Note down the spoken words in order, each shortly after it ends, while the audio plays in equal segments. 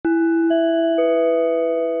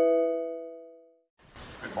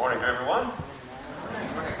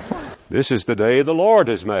This is the day the Lord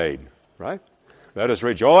has made, right? Let us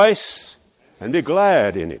rejoice and be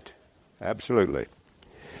glad in it. Absolutely.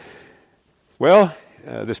 Well,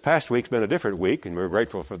 this past week's been a different week, and we're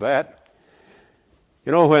grateful for that.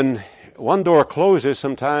 You know, when one door closes,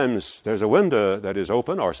 sometimes there's a window that is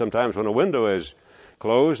open, or sometimes when a window is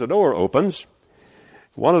closed, a door opens.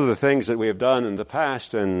 One of the things that we have done in the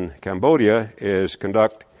past in Cambodia is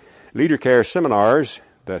conduct leader care seminars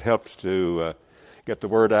that helps to get the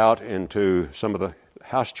word out into some of the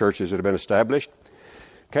house churches that have been established.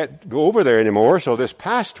 Can't go over there anymore, so this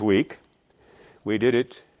past week we did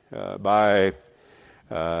it by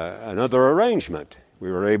another arrangement.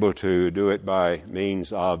 We were able to do it by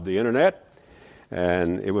means of the internet,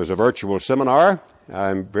 and it was a virtual seminar.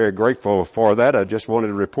 I'm very grateful for that. I just wanted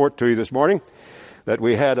to report to you this morning that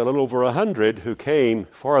we had a little over 100 who came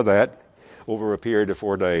for that over a period of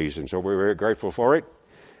 4 days, and so we're very grateful for it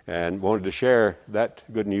and wanted to share that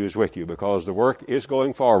good news with you because the work is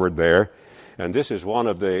going forward there, and this is one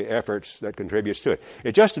of the efforts that contributes to it.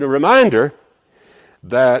 It's just a reminder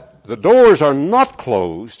that the doors are not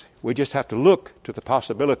closed. We just have to look to the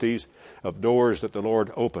possibilities of doors that the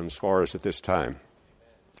Lord opens for us at this time.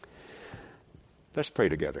 Let's pray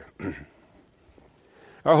together.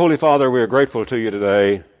 Our Holy Father, we are grateful to you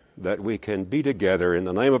today that we can be together in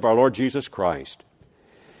the name of our Lord Jesus Christ,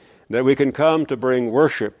 that we can come to bring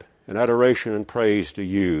worship and adoration and praise to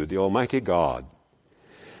you, the Almighty God.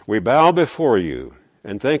 We bow before you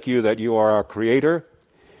and thank you that you are our Creator,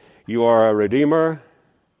 you are our Redeemer,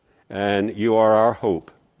 and you are our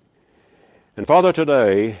hope. And Father,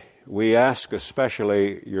 today we ask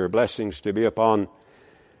especially your blessings to be upon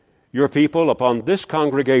your people, upon this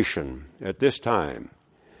congregation at this time.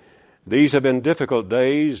 These have been difficult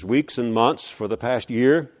days, weeks, and months for the past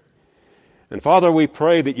year. And Father, we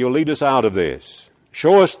pray that you'll lead us out of this.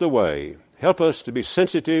 Show us the way. Help us to be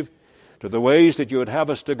sensitive to the ways that you would have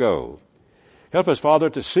us to go. Help us, Father,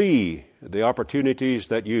 to see the opportunities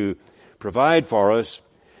that you provide for us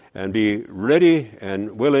and be ready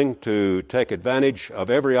and willing to take advantage of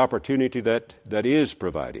every opportunity that is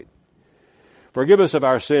provided. Forgive us of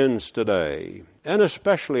our sins today, and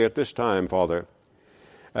especially at this time, Father,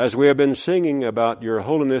 as we have been singing about your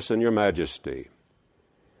holiness and your majesty.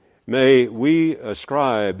 May we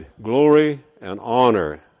ascribe glory and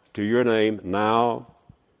honor to your name now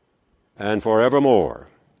and forevermore.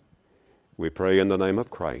 We pray in the name of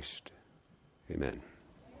Christ. Amen.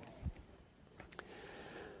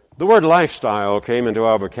 The word lifestyle came into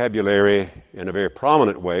our vocabulary in a very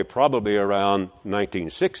prominent way, probably around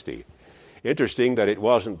 1960. Interesting that it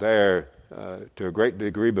wasn't there to a great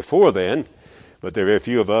degree before then, but very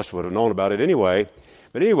few of us would have known about it anyway.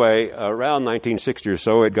 But anyway, around 1960 or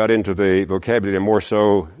so, it got into the vocabulary more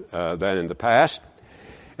so than in the past.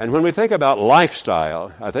 And when we think about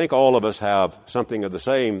lifestyle, I think all of us have something of the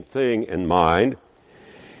same thing in mind.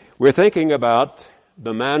 We're thinking about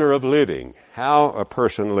the manner of living, how a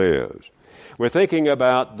person lives. We're thinking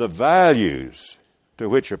about the values to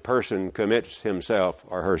which a person commits himself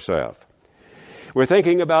or herself. We're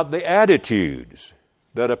thinking about the attitudes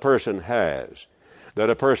that a person has, that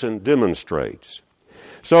a person demonstrates.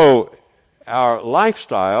 So our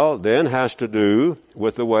lifestyle then has to do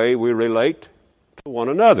with the way we relate to one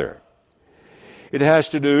another. It has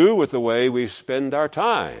to do with the way we spend our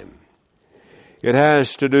time. It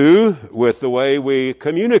has to do with the way we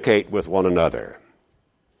communicate with one another,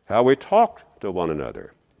 how we talk to one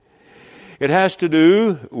another. It has to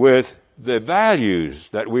do with the values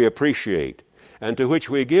that we appreciate and to which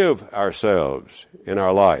we give ourselves in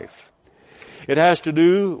our life. It has to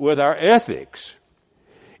do with our ethics.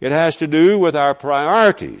 It has to do with our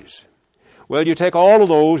priorities. Well, you take all of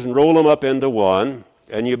those and roll them up into one,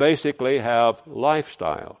 and you basically have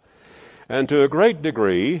lifestyle. And to a great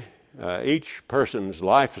degree, each person's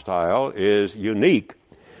lifestyle is unique.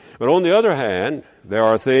 But on the other hand, there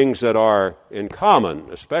are things that are in common,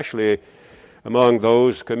 especially among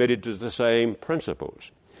those committed to the same principles.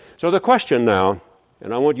 So the question now,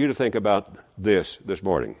 and I want you to think about this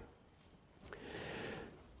morning.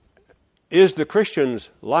 Is the Christian's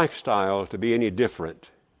lifestyle to be any different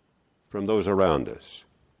from those around us?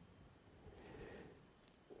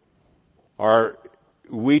 Are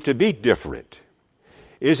we to be different?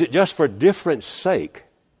 Is it just for difference sake?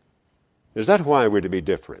 Is that why we're to be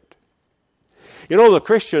different? You know, the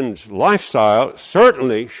Christian's lifestyle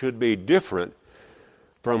certainly should be different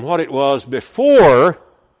from what it was before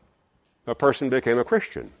a person became a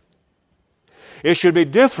Christian. It should be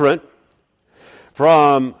different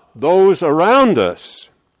from those around us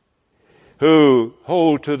who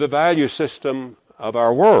hold to the value system of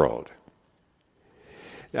our world.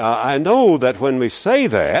 Now, I know that when we say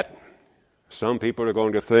that, Some people are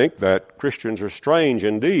going to think that Christians are strange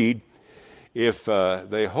indeed if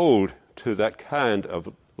they hold to that kind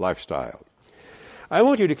of lifestyle. I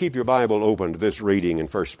want you to keep your Bible open to this reading in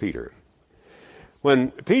 1 Peter.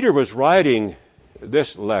 When Peter was writing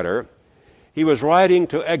this letter, he was writing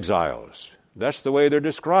to exiles. That's the way they're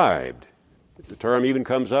described. The term even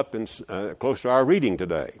comes up in, close to our reading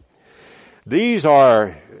today. These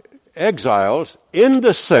are exiles in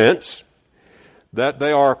the sense that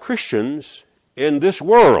they are Christians in this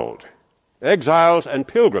world. Exiles and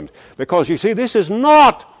pilgrims. Because you see, this is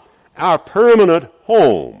not our permanent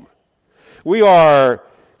home. We are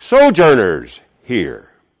sojourners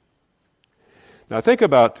here. Now think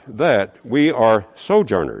about that. We are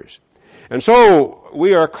sojourners. And so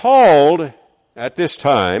we are called at this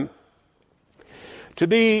time to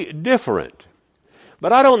be different.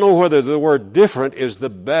 But I don't know whether the word different is the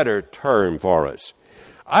better term for us.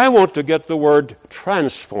 I want to get the word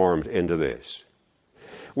transformed into this.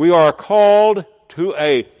 We are called to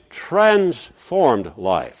a transformed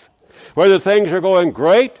life. Whether things are going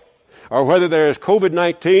great, or whether there's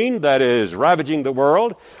COVID-19 that is ravaging the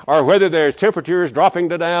world, or whether there's temperatures dropping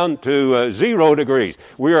down to 0 degrees,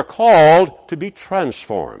 we are called to be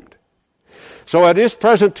transformed. So at this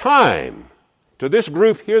present time, to this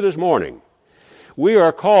group here this morning, we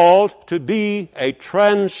are called to be a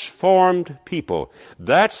transformed people.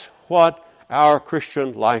 That's what our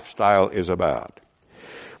Christian lifestyle is about.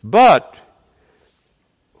 But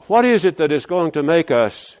what is it that is going to make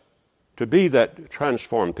us to be that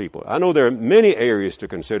transformed people? I know there are many areas to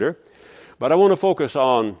consider, but I want to focus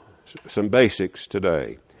on some basics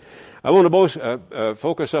today. I want to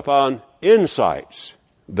focus upon insights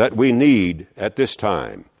that we need at this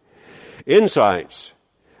time. Insights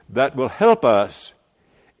that will help us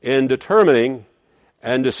in determining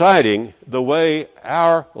and deciding the way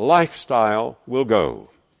our lifestyle will go.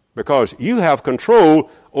 Because you have control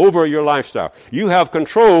over your lifestyle. You have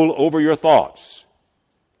control over your thoughts.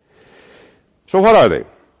 So what are they?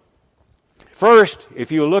 First,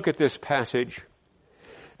 if you look at this passage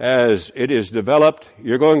as it is developed,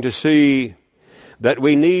 you're going to see that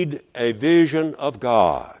we need a vision of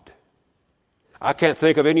God. I can't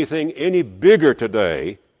think of anything any bigger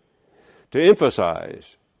today to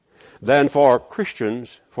emphasize than for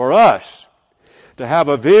Christians, for us, to have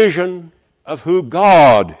a vision of who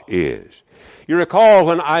God is. You recall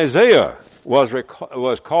when Isaiah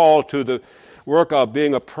was called to the work of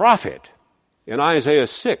being a prophet in Isaiah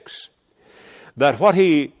 6, that what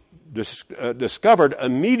he discovered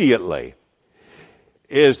immediately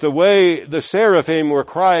is the way the seraphim were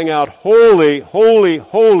crying out, "Holy, holy,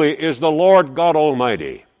 holy is the Lord God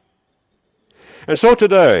Almighty." And so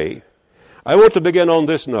today, I want to begin on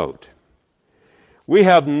this note. We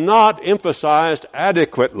have not emphasized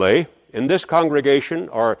adequately in this congregation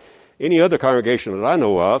or any other congregation that I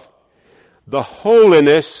know of the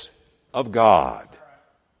holiness of God.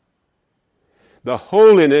 The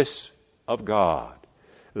holiness of God.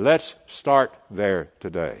 Let's start there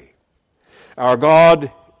today. Our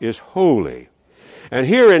God is holy. And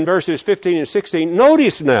here in verses 15 and 16,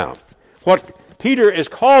 notice now what Peter is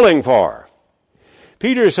calling for.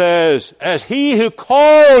 Peter says, "As he who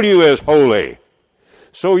called you is holy,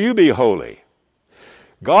 so you be holy."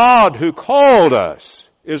 God who called us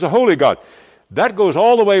is a holy God. That goes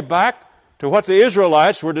all the way back to what the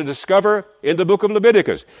Israelites were to discover in the book of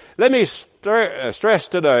Leviticus. Let me stress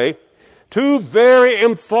today two very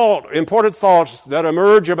important thoughts that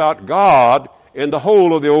emerge about God in the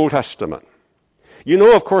whole of the Old Testament. You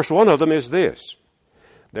know, of course, one of them is this.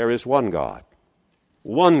 There is one God.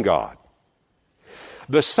 One God.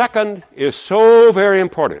 The second is so very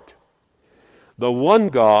important. The one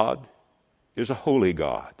God is a holy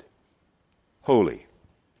God. Holy.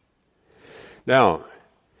 Now,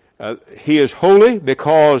 he is holy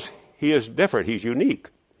because he is different. He's unique.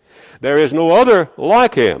 There is no other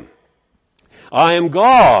like him. I am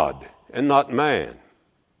God and not man.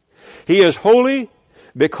 He is holy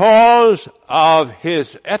because of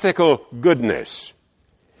his ethical goodness.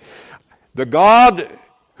 The God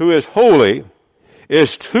who is holy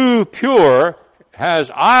is too pure,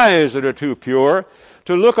 has eyes that are too pure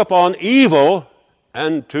to look upon evil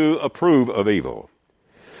and to approve of evil.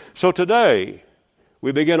 So today,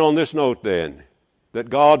 we begin on this note then, that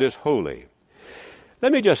God is holy.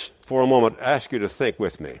 Let me just for a moment ask you to think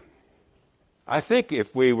with me. I think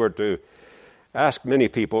if we were to ask many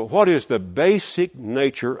people, what is the basic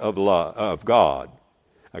nature of love, of God?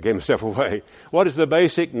 I gave myself away. What is the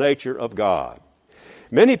basic nature of God?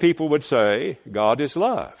 Many people would say God is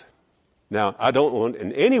love. Now, I don't want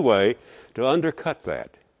in any way to undercut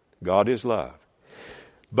that. God is love.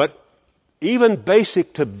 But even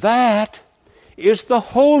basic to that is the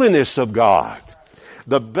holiness of God.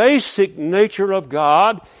 The basic nature of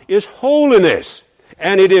God is holiness.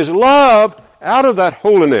 And it is love out of that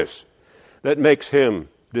holiness that makes Him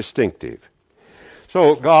distinctive.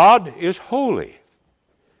 So God is holy.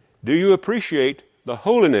 Do you appreciate the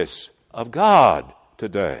holiness of God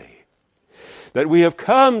today? That we have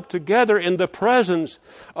come together in the presence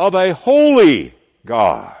of a holy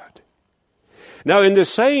God. Now, in the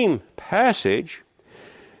same passage,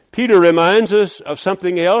 Peter reminds us of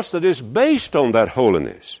something else that is based on that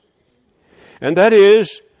holiness. And that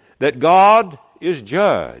is that God is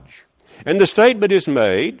judge. And the statement is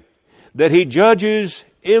made that He judges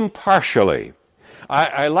impartially.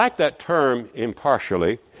 I like that term,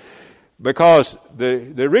 impartially, because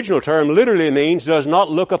the original term literally means does not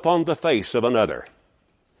look upon the face of another.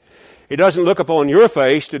 He doesn't look upon your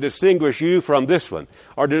face to distinguish you from this one,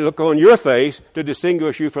 or to look on your face to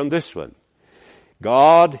distinguish you from this one.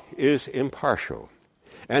 God is impartial,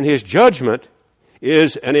 and His judgment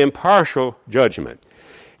is an impartial judgment.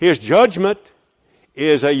 His judgment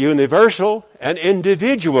is a universal and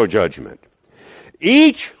individual judgment.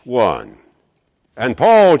 Each one, and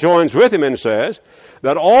Paul joins with him and says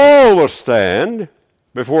that all will stand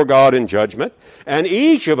before God in judgment, and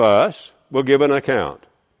each of us will give an account.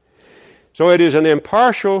 So it is an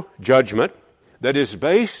impartial judgment that is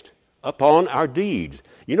based upon our deeds.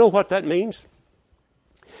 You know what that means?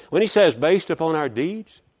 When he says based upon our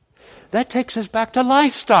deeds, that takes us back to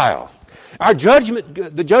lifestyle. Our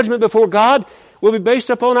judgment, the judgment before God, will be based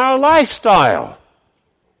upon our lifestyle.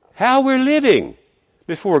 How we're living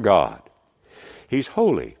before God. He's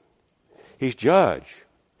holy. He's judge.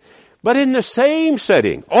 But in the same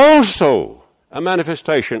setting, also a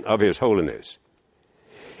manifestation of His holiness.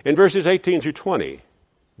 In verses 18 through 20,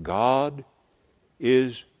 God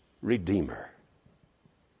is Redeemer.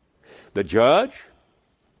 The judge,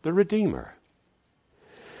 the Redeemer.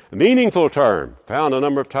 A meaningful term, found a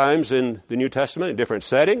number of times in the New Testament in different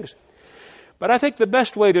settings. But I think the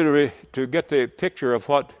best way to get the picture of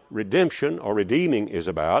what redemption or redeeming is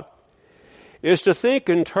about is to think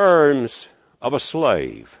in terms of a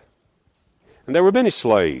slave. And there were many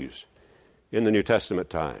slaves in the New Testament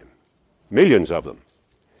time. Millions of them.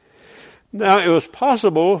 Now, it was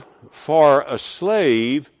possible for a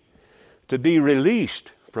slave to be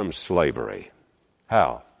released from slavery.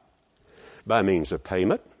 How? By means of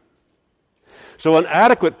payment. So an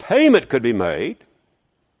adequate payment could be made,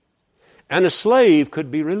 and a slave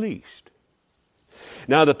could be released.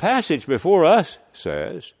 Now, the passage before us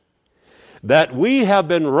says that we have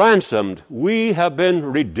been ransomed, we have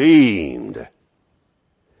been redeemed.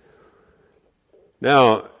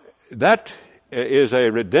 Now, that is a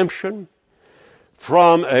redemption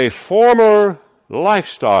from a former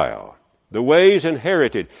lifestyle, the ways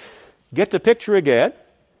inherited. Get the picture again.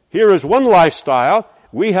 Here is one lifestyle.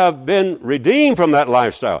 We have been redeemed from that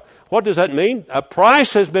lifestyle. What does that mean? A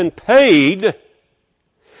price has been paid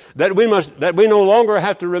that we no longer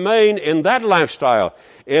have to remain in that lifestyle,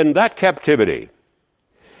 in that captivity.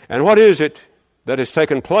 And what is it that has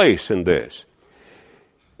taken place in this?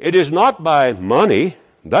 It is not by money.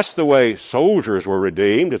 That's the way soldiers were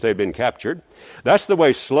redeemed if they'd been captured. That's the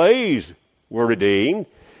way slaves were redeemed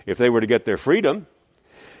if they were to get their freedom.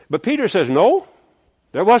 But Peter says, no,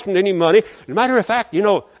 there wasn't any money. As a matter of fact,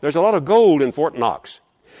 there's a lot of gold in Fort Knox.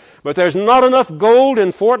 But there's not enough gold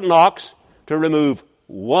in Fort Knox to remove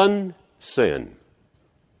one sin.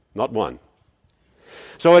 Not one.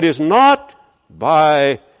 So it is not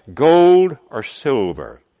by gold or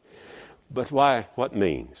silver. But why? What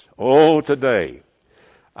means? Oh, today,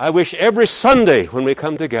 I wish every Sunday when we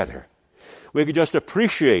come together, we could just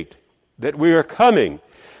appreciate that we are coming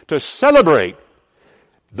to celebrate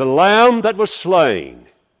the Lamb that was slain.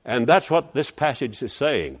 And that's what this passage is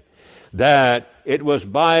saying. That it was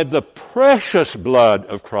by the precious blood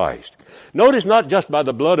of Christ. Notice not just by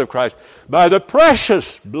the blood of Christ, by the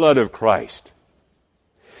precious blood of Christ.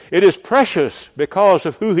 It is precious because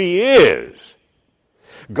of who He is.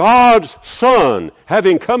 God's Son,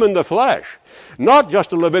 having come in the flesh. Not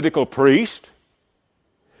just a Levitical priest.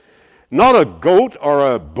 Not a goat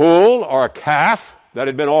or a bull or a calf that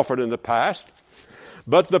had been offered in the past.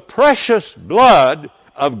 But the precious blood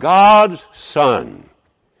of God's Son.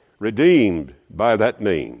 Redeemed by that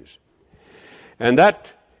means. And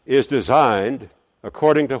that is designed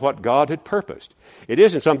according to what God had purposed. It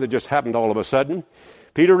isn't something that just happened all of a sudden.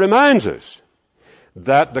 Peter reminds us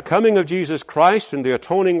that the coming of Jesus Christ and the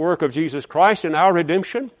atoning work of Jesus Christ in our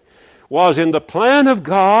redemption was in the plan of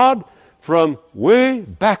God from way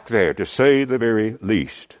back there, to say the very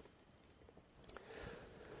least.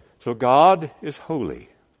 So God is holy.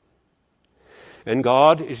 And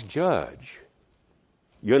God is judge.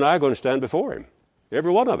 you and I are going to stand before Him.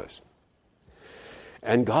 Every one of us.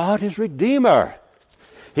 And God is Redeemer.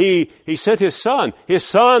 He sent His Son. His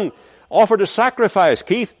Son offered a sacrifice,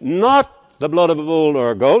 Keith, not the blood of a bull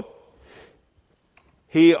or a goat.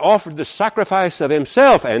 He offered the sacrifice of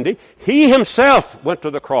Himself, Andy. He Himself went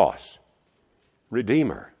to the cross.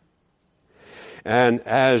 Redeemer. And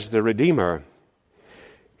as the Redeemer,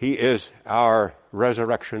 He is our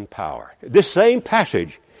resurrection power. This same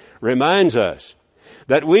passage reminds us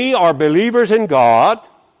that we are believers in God,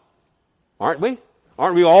 aren't we?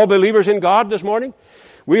 Aren't we all believers in God this morning?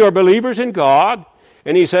 We are believers in God,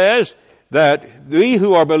 and He says that we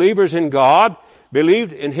who are believers in God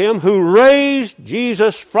believed in Him who raised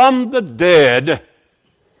Jesus from the dead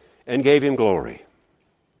and gave Him glory.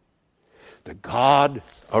 The God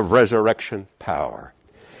of resurrection power.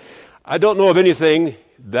 I don't know of anything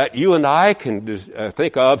that you and I can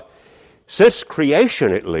think of, since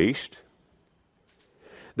creation at least,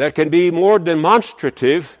 that can be more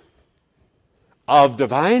demonstrative of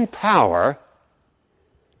divine power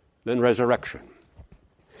than resurrection.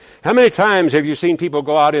 How many times have you seen people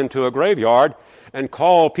go out into a graveyard and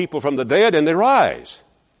call people from the dead and they rise?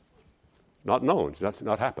 Not known. That's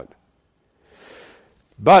not happened.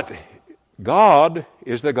 But God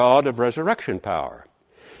is the God of resurrection power.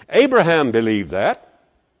 Abraham believed that.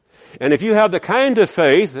 And if you have the kind of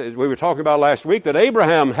faith, as we were talking about last week, that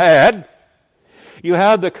Abraham had, you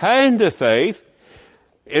have the kind of faith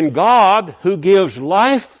in God who gives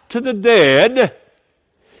life to the dead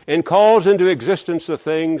and calls into existence the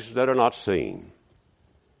things that are not seen.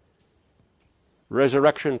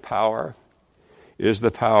 Resurrection power is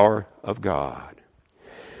the power of God.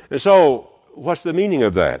 And so, what's the meaning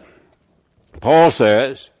of that? Paul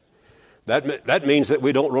says that means that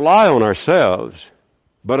we don't rely on ourselves,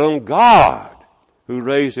 but on God who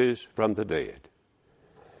raises from the dead.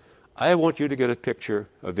 I want you to get a picture,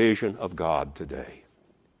 a vision of God today.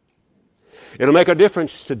 It'll make a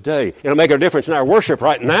difference today. It'll make a difference in our worship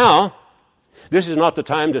right now. This is not the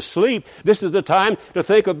time to sleep. This is the time to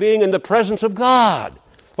think of being in the presence of God.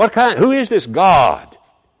 Who is this God?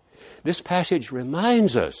 This passage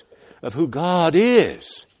reminds us of who God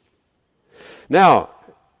is. Now,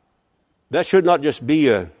 that should not just be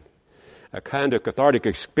a kind of cathartic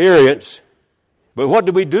experience, but what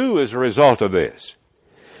do we do as a result of this?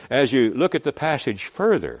 As you look at the passage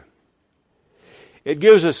further, it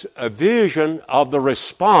gives us a vision of the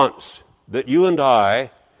response that you and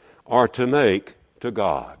I are to make to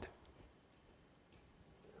God.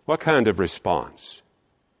 What kind of response?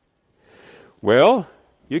 Well,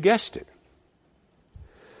 you guessed it.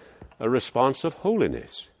 A response of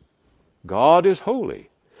holiness. God is holy.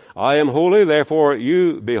 I am holy, therefore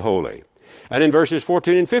you be holy. And in verses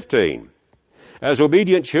 14 and 15, as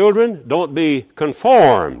obedient children, don't be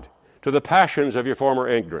conformed to the passions of your former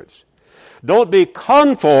ignorance. Don't be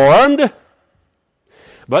conformed,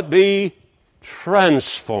 but be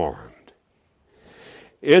transformed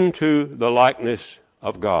into the likeness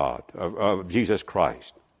of God, of Jesus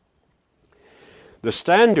Christ. The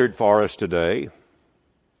standard for us today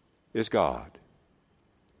is God.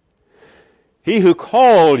 He who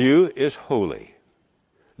called you is holy.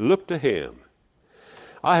 Look to Him.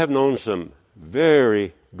 I have known some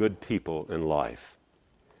very good people in life,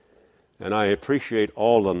 and I appreciate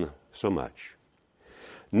all of them so much.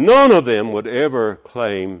 None of them would ever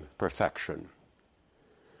claim perfection.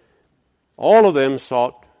 All of them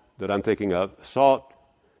sought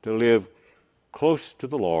to live close to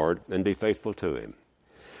the Lord and be faithful to Him.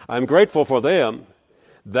 I'm grateful for them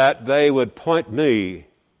that they would point me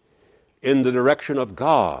in the direction of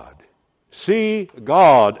God. See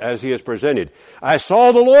God as He is presented. I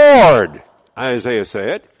saw the Lord, Isaiah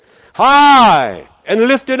said, high and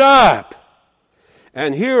lifted up.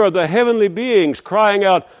 And here are the heavenly beings crying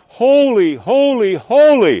out, holy, holy,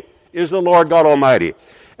 holy is the Lord God Almighty.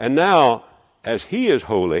 And now, as He is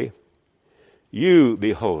holy, you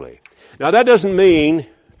be holy. Now that doesn't mean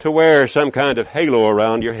to wear some kind of halo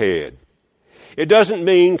around your head. It doesn't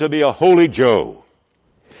mean to be a holy Joe.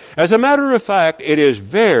 As a matter of fact, it is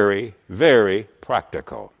very, very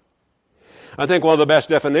practical. I think one of the best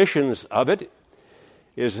definitions of it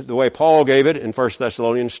is the way Paul gave it in 1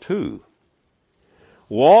 Thessalonians 2.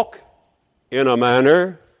 Walk in a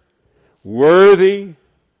manner worthy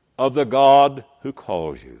of the God who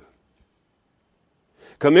calls you.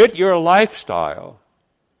 Commit your lifestyle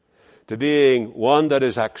to being one that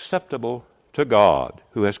is acceptable to God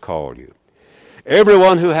who has called you.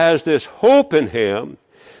 Everyone who has this hope in Him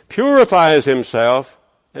purifies himself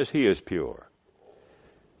as He is pure.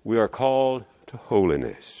 We are called to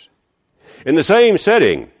holiness. In the same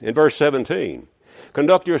setting, in verse 17,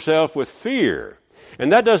 conduct yourself with fear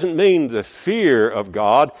And that doesn't mean the fear of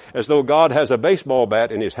God as though God has a baseball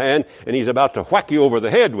bat in his hand and he's about to whack you over the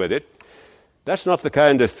head with it. That's not the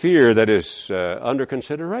kind of fear that is under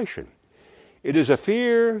consideration. It is a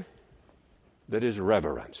fear that is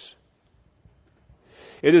reverence.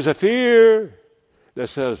 It is a fear that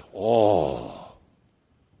says, oh,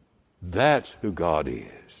 that's who God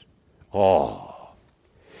is. Oh.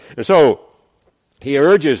 And so, he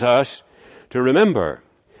urges us to remember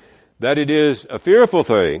that it is a fearful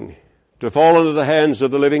thing to fall into the hands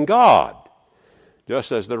of the living God,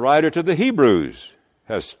 just as the writer to the Hebrews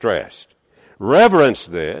has stressed. Reverence,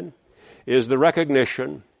 then, is the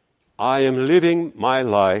recognition I am living my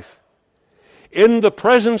life in the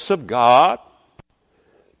presence of God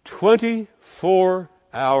 24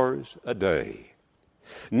 hours a day.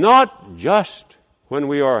 Not just when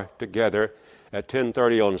we are together at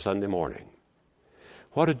 10:30 on Sunday morning.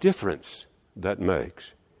 What a difference that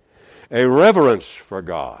makes. A reverence for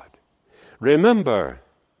God. Remember,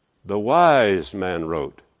 the wise man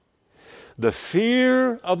wrote, the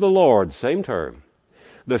fear of the Lord, same term,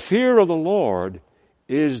 the fear of the Lord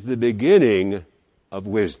is the beginning of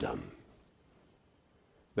wisdom.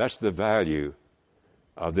 That's the value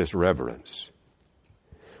of this reverence.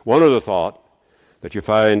 One other thought that you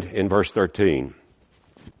find in verse 13,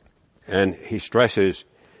 and he stresses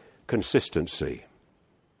consistency.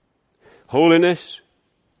 Holiness,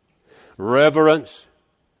 reverence,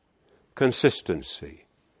 consistency.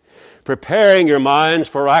 Preparing your minds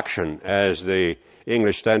for action, as the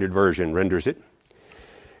English Standard Version renders it.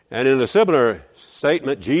 And in a similar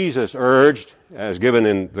statement, Jesus urged, as given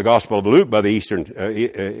in the Gospel of Luke by the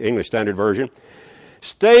English Standard Version,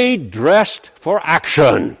 stay dressed for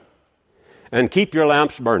action and keep your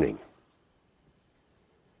lamps burning.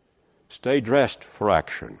 Stay dressed for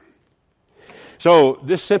action. So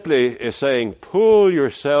this simply is saying, pull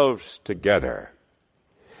yourselves together.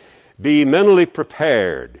 Be mentally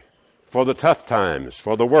prepared for the tough times,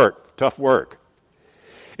 for the work, tough work.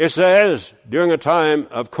 It says, during a time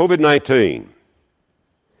of COVID-19,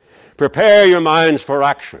 prepare your minds for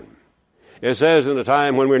action. It says in a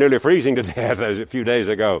time when we're nearly freezing to death, as a few days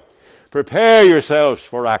ago, prepare yourselves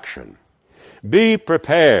for action. Be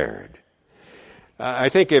prepared. I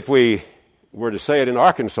think if we were to say it in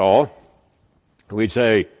Arkansas, we'd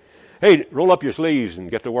say, hey, roll up your sleeves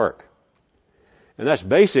and get to work. And that's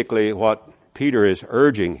basically what Peter is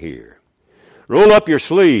urging here. Roll up your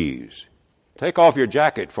sleeves. Take off your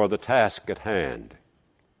jacket for the task at hand.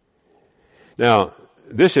 Now,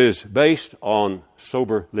 this is based on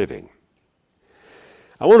sober living.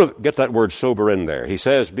 I want to get that word sober in there. He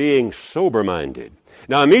says being sober-minded.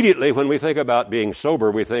 Now, immediately when we think about being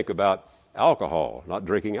sober, we think about alcohol, not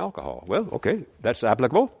drinking alcohol. Well, okay, that's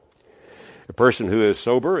applicable. A person who is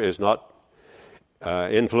sober is not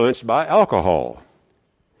influenced by alcohol.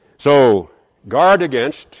 So, guard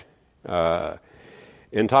against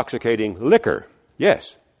intoxicating liquor,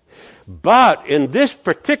 yes. But in this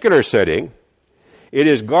particular setting, it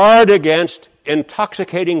is guard against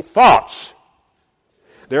intoxicating thoughts.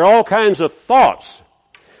 There are all kinds of thoughts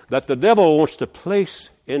that the devil wants to place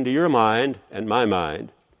into your mind and my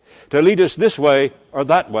mind to lead us this way or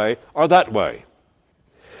that way or that way.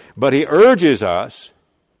 But he urges us,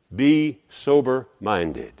 be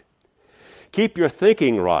sober-minded. Keep your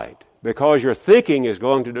thinking right, because your thinking is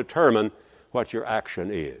going to determine what your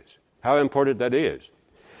action is. How important that is.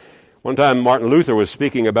 One time Martin Luther was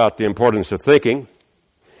speaking about the importance of thinking,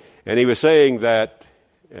 and he was saying that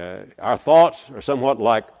our thoughts are somewhat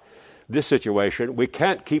like this situation. We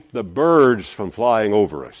can't keep the birds from flying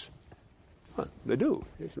over us. Huh, they do.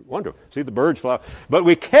 It's wonderful. See the birds fly. But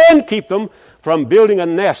we can keep them from building a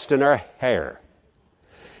nest in our hair.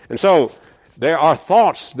 And so there are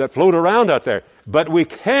thoughts that float around out there, but we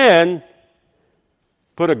can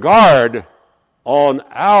put a guard on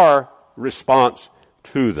our response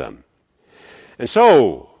to them. And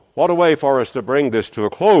so, what a way for us to bring this to a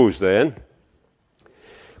close then.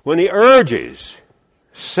 When he urges,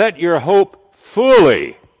 set your hope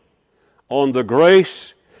fully on the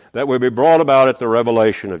grace that will be brought about at the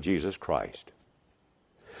revelation of Jesus Christ.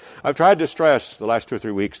 I've tried to stress the last 2 or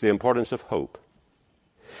 3 weeks the importance of hope.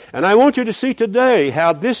 And I want you to see today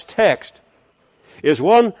how this text is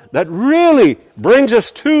one that really brings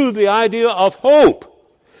us to the idea of hope,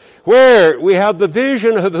 where we have the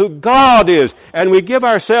vision of who God is, and we give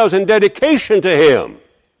ourselves in dedication to Him.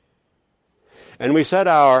 And we set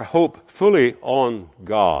our hope fully on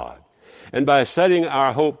God. And by setting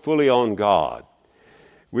our hope fully on God,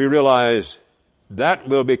 we realize that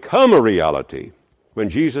will become a reality when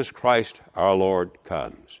Jesus Christ our Lord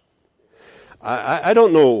comes. I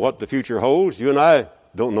don't know what the future holds. You and I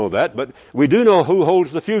don't know that, but we do know who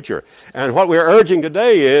holds the future. And what we're urging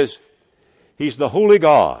today is, He's the holy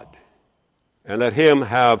God, and let Him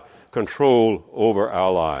have control over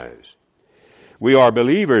our lives. We are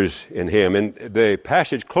believers in Him, and the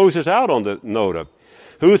passage closes out on the note of,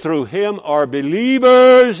 who through Him are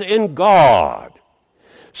believers in God,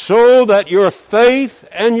 so that your faith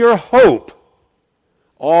and your hope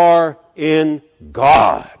are in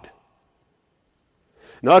God.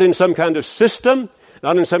 Not in some kind of system,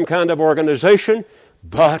 not in some kind of organization,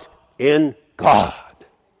 but in God.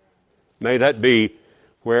 May that be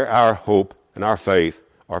where our hope and our faith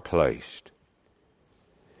are placed.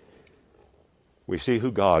 We see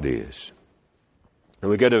who God is,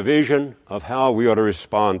 and we get a vision of how we ought to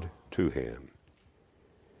respond to Him.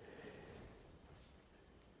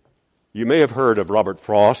 You may have heard of Robert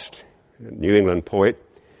Frost, a New England poet.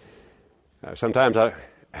 Sometimes I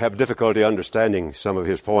have difficulty understanding some of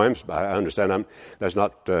his poems, but I understand that's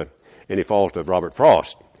not any fault of Robert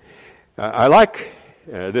Frost. I like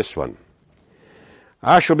this one.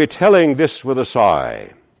 I shall be telling this with a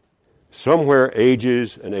sigh, somewhere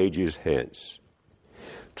ages and ages hence.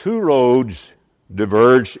 Two roads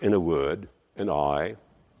diverged in a wood, and I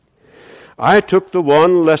took the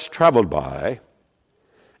one less traveled by,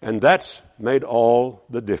 and that's made all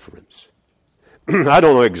the difference. I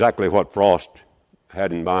don't know exactly what Frost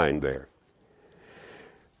had in mind there.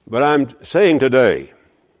 But I'm saying today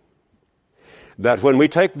that when we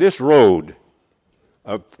take this road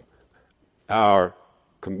of our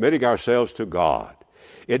committing ourselves to God,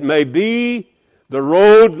 it may be the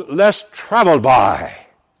road less traveled by,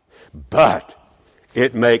 but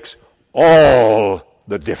it makes all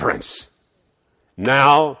the difference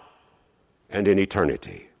now and in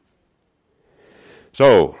eternity.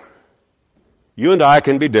 So, you and I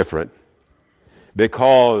can be different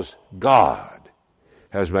because God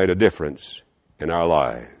has made a difference in our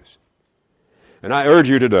lives. And I urge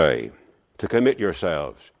you today to commit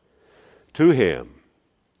yourselves to Him,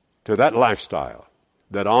 to that lifestyle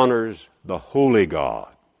that honors the holy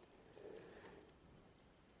God.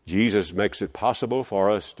 Jesus makes it possible for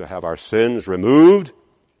us to have our sins removed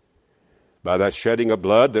by that shedding of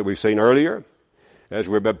blood that we've seen earlier. As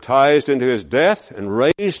we're baptized into His death and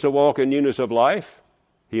raised to walk in newness of life,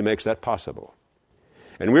 He makes that possible.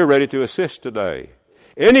 And we're ready to assist today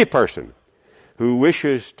any person who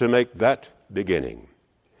wishes to make that beginning.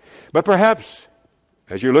 But perhaps,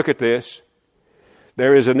 as you look at this,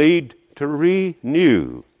 there is a need to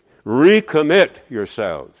renew, recommit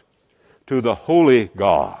yourselves to the holy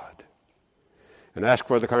God, and ask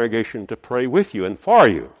for the congregation to pray with you and for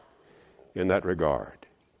you in that regard.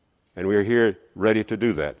 And we are here ready to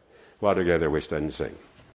do that while together we stand and sing.